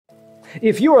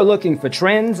If you are looking for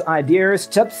trends, ideas,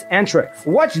 tips, and tricks,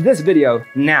 watch this video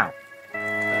now.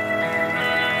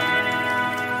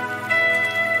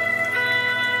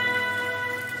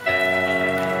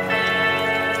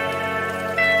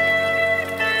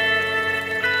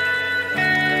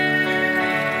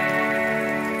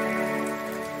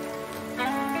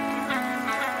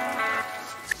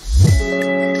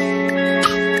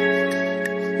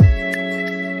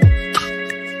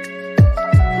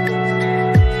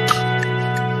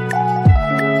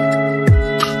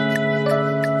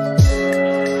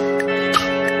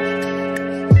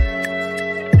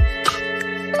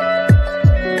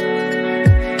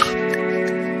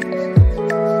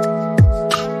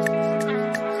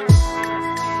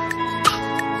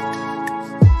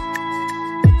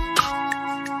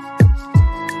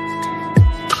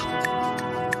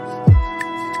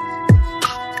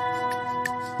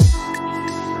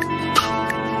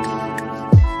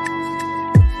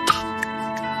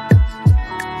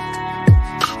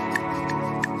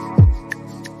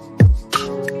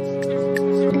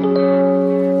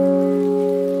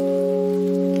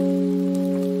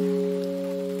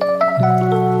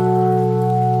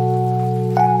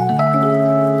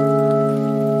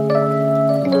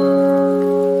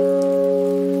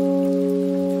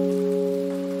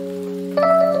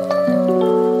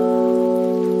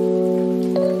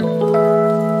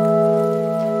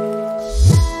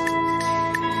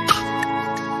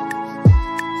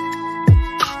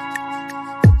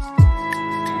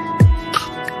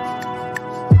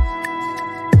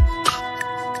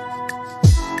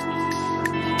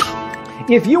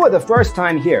 If you are the first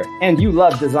time here and you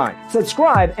love design,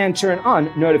 subscribe and turn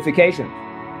on notifications.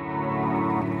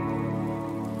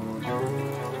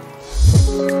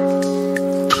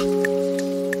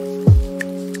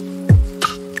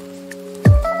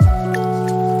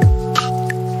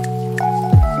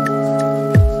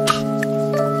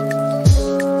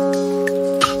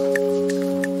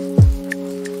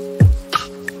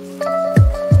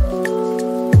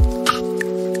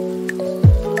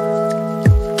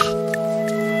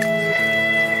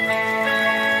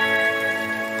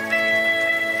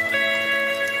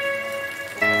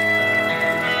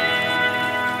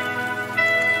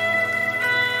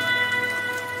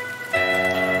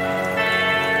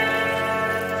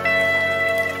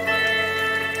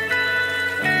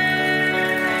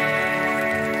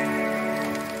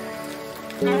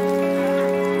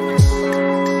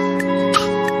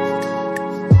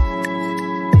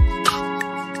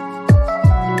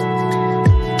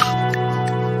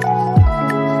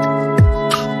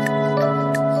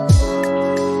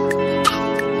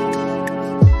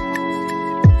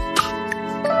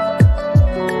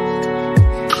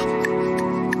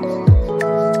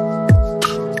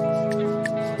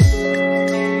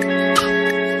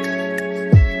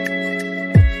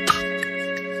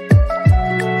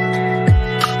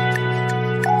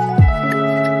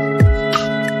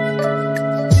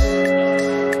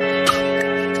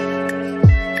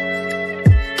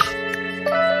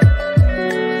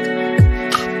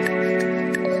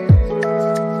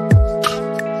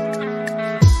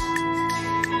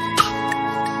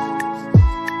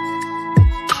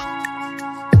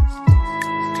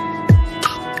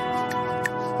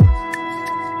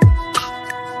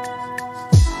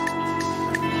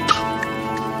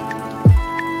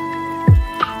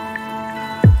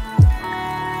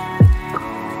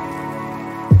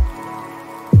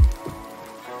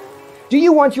 Do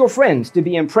you want your friends to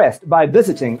be impressed by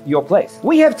visiting your place?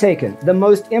 We have taken the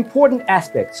most important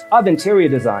aspects of interior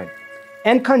design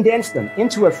and condensed them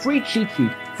into a free cheat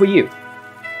sheet for you.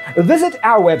 Visit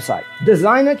our website,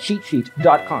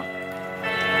 designercheatsheet.com.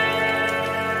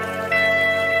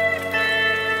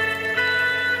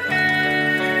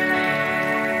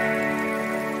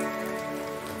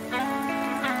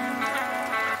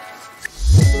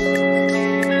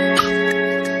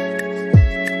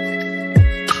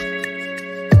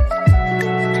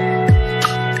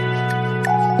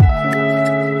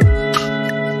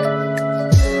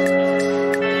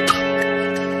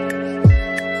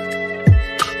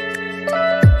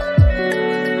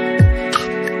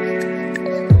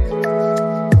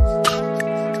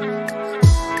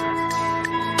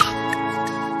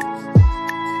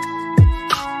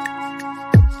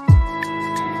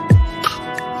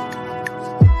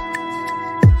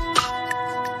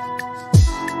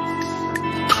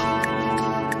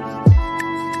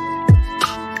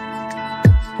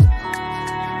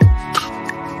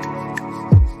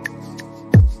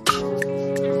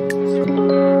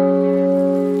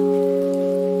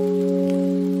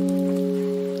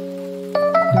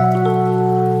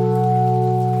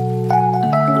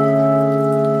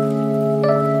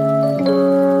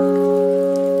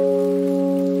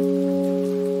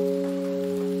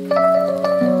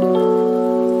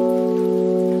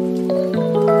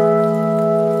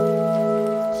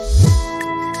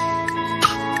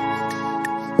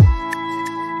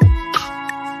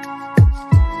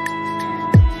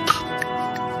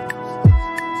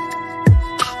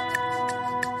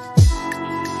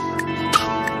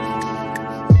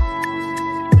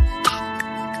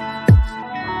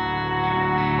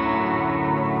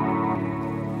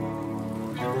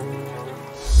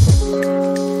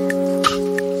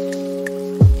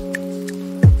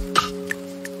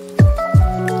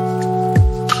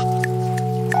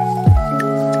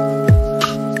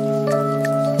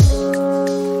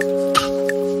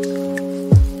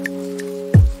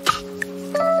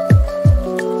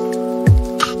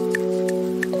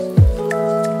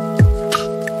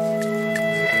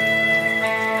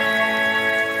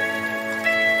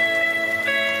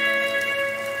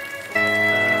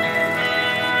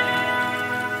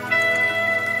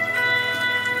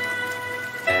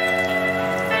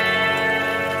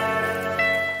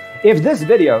 If this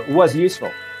video was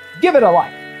useful, give it a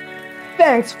like.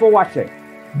 Thanks for watching.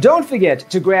 Don't forget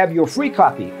to grab your free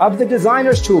copy of the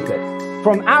Designer's Toolkit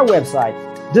from our website,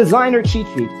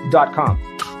 designercheatsheet.com.